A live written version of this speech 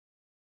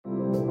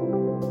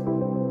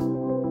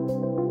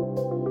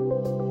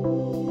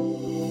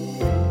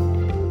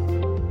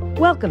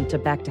Welcome to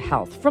Back to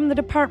Health from the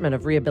Department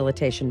of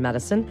Rehabilitation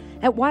Medicine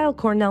at Weill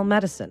Cornell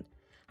Medicine.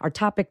 Our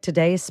topic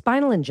today is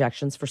spinal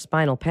injections for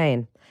spinal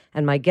pain.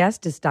 And my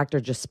guest is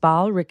Dr.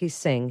 Jaspal Ricky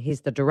Singh.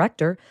 He's the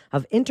Director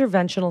of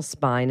Interventional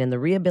Spine in the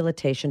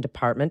Rehabilitation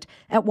Department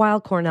at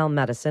Weill Cornell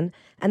Medicine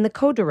and the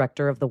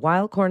co-director of the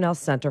Weill Cornell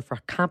Center for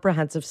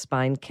Comprehensive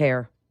Spine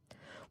Care.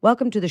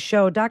 Welcome to the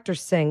show, Dr.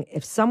 Singh.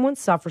 If someone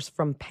suffers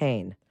from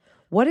pain,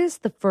 what is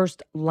the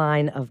first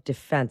line of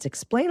defense?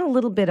 Explain a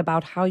little bit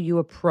about how you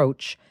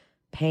approach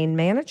pain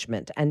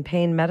management and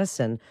pain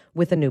medicine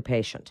with a new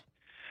patient.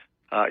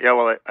 I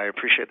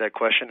appreciate that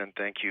question, and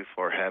thank you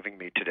for having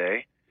me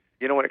today.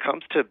 When it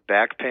comes to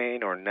back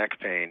pain or neck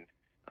pain,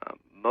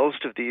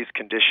 most of these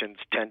conditions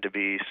tend to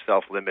be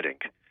self-limiting.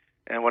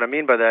 And what I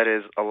mean by that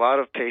is a lot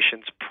of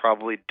patients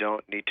probably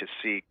don't need to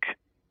seek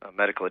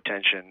medical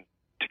attention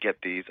to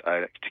get these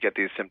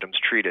symptoms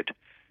treated.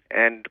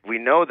 And we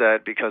know that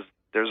because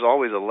there's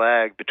always a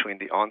lag between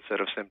the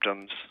onset of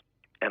symptoms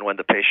and when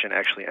the patient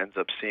actually ends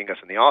up seeing us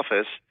in the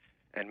office.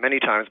 And many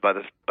times by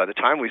the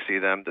time we see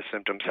them, the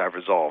symptoms have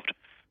resolved.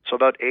 So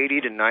about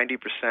 80 to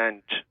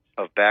 90%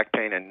 of back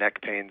pain and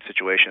neck pain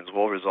situations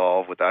will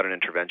resolve without an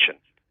intervention.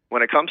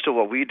 When it comes to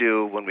what we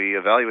do when we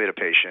evaluate a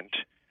patient,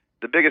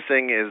 the biggest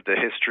thing is the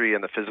history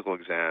and the physical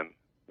exam.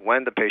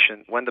 When the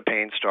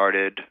pain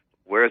started,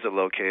 where is it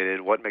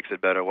located, what makes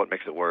it better, what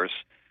makes it worse.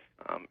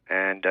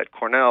 And at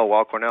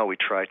Weill Cornell, we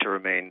try to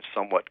remain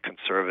somewhat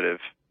conservative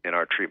in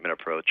our treatment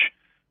approach.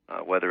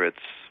 Whether it's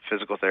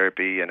physical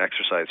therapy and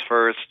exercise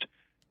first,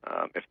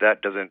 if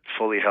that doesn't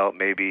fully help,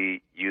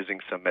 maybe using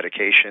some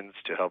medications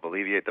to help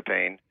alleviate the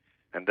pain,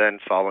 and then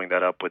following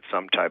that up with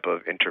some type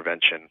of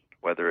intervention,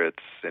 whether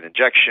it's an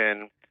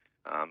injection,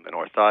 an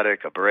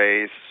orthotic, a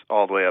brace,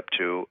 all the way up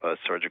to a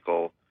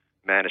surgical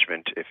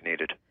management if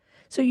needed.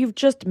 So you've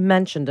just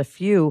mentioned a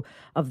few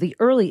of the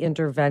early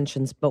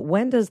interventions, but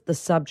when does the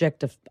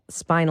subject of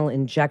spinal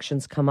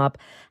injections come up?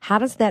 How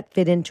does that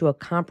fit into a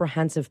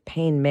comprehensive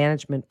pain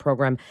management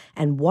program?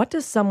 And what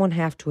does someone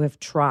have to have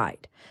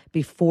tried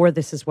before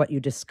this is what you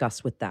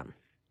discuss with them?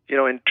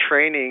 In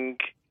training,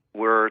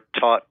 we're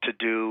taught to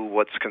do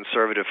what's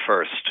conservative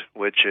first,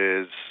 which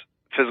is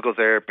physical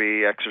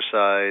therapy,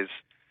 exercise.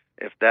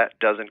 If that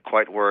doesn't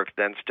quite work,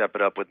 then step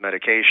it up with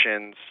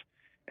medications.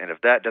 And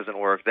if that doesn't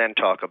work, then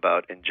talk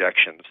about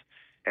injections.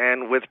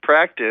 And with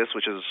practice,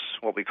 which is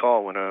what we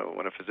call when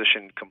a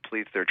physician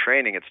completes their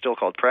training, it's still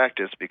called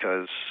practice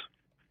because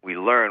we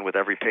learn with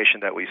every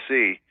patient that we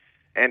see.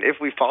 And if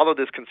we follow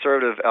this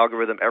conservative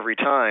algorithm every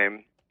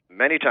time,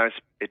 many times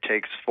it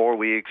takes 4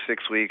 weeks,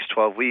 6 weeks,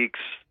 12 weeks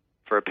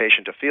for a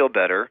patient to feel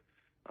better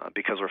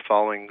because we're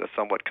following a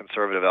somewhat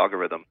conservative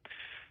algorithm.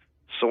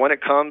 So when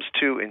it comes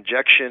to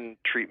injection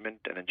treatment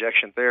and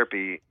injection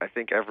therapy, I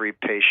think every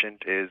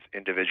patient is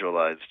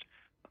individualized.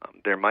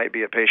 There might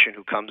be a patient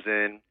who comes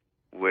in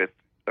with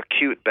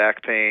acute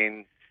back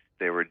pain.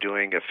 They were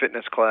doing a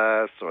fitness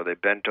class or they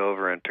bent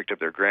over and picked up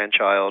their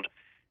grandchild,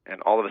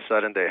 and all of a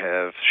sudden they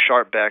have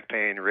sharp back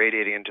pain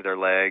radiating into their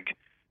leg.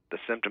 The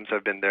symptoms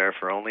have been there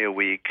for only a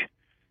week.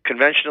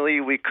 Conventionally,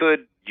 we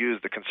could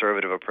use the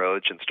conservative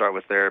approach and start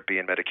with therapy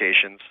and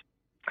medications.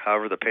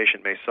 However, the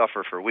patient may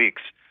suffer for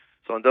weeks.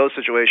 So in those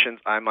situations,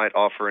 I might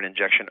offer an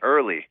injection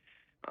early,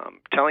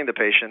 telling the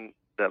patient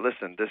that,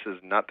 listen, this is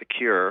not the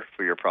cure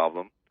for your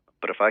problem,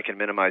 but if I can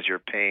minimize your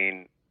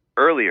pain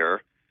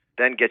earlier,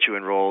 then get you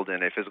enrolled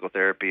in a physical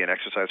therapy and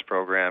exercise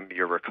program,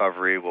 your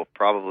recovery will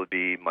probably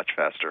be much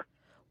faster.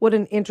 What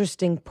an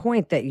interesting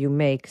point that you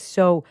make.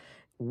 So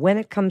when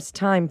it comes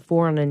time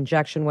for an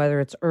injection,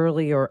 whether it's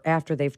early or after they've